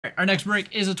Right, our next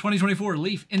break is a 2024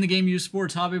 Leaf in the Game Used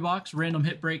Sports Hobby Box random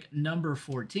hit break number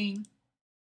 14.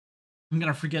 I'm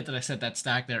going to forget that I set that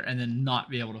stack there and then not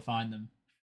be able to find them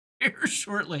here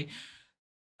shortly.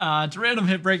 It's random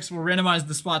hit breaks. We'll randomize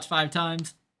the spots 5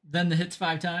 times, then the hits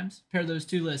 5 times. Pair those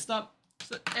two lists up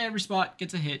so every spot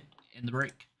gets a hit in the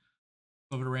break.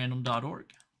 Over to random.org.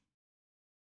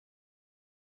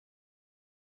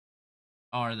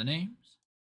 Are the names.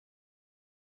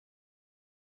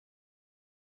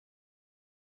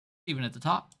 Steven at the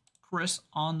top, Chris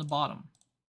on the bottom.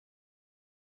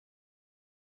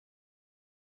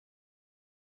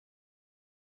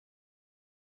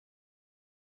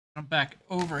 Jump back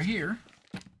over here.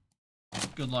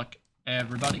 Good luck,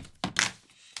 everybody.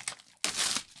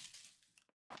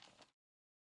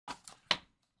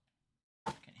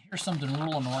 I can hear something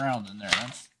rolling around in there.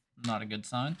 That's not a good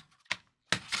sign.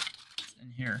 It's in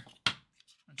here.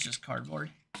 It's just cardboard.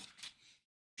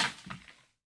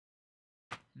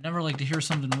 Never like to hear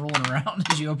something rolling around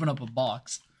as you open up a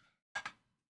box.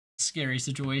 Scary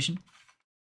situation.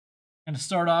 Going to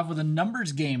start off with a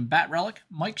numbers game. Bat Relic,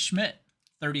 Mike Schmidt,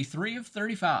 33 of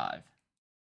 35.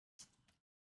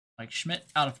 Mike Schmidt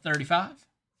out of 35.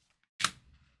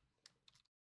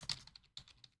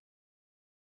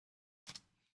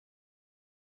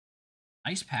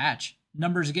 Nice patch.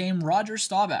 Numbers game, Roger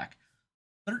Staubach,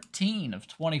 13 of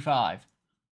 25.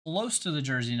 Close to the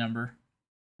jersey number.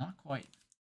 Not quite.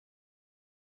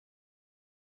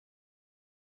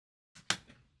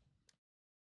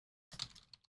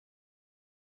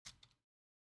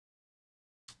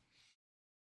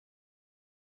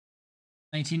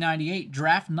 '98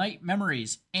 Draft Night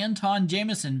Memories, Anton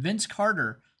Jameson, Vince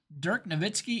Carter, Dirk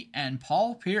Nowitzki, and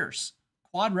Paul Pierce.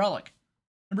 Quad Relic,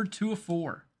 number 2 of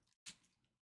 4.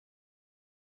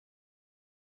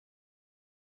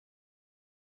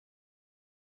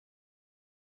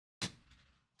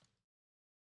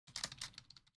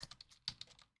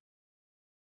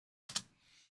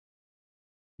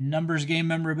 Numbers game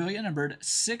memorabilia, numbered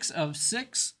 6 of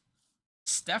 6.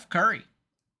 Steph Curry.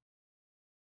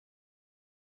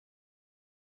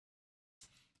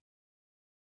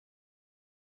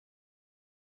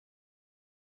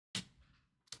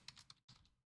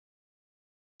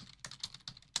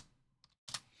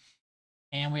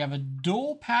 And we have a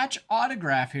dual patch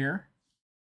autograph here.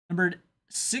 Numbered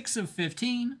 6 of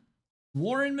 15.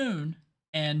 Warren Moon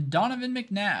and Donovan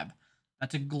McNabb.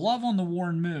 That's a glove on the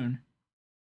Warren Moon.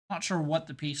 Not sure what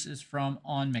the piece is from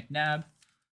on McNabb.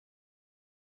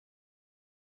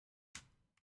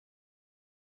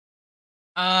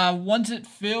 Once it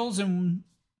fills and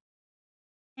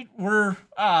we've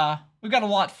got a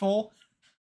lot full.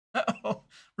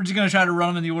 We're just gonna try to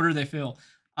run them in the order they fill.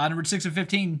 Number 6 of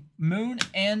 15, Moon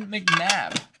and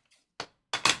McNabb.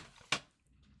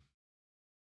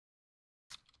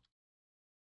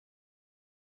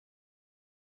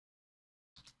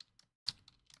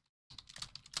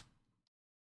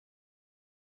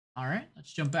 All right,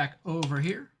 let's jump back over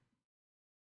here.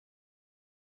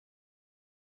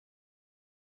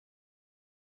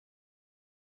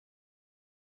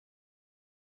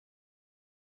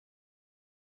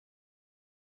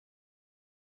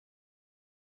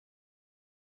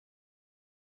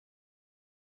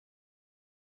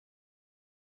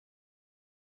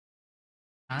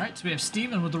 All right, so we have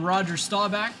Steven with the Roger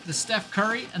Staubach, the Steph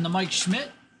Curry, and the Mike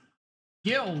Schmidt.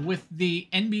 Gil with the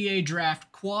NBA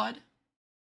Draft Quad.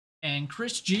 And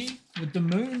Chris G with the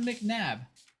Moon McNabb.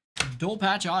 Dual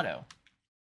patch auto.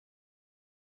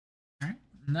 All right,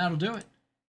 and that'll do it.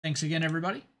 Thanks again,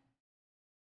 everybody.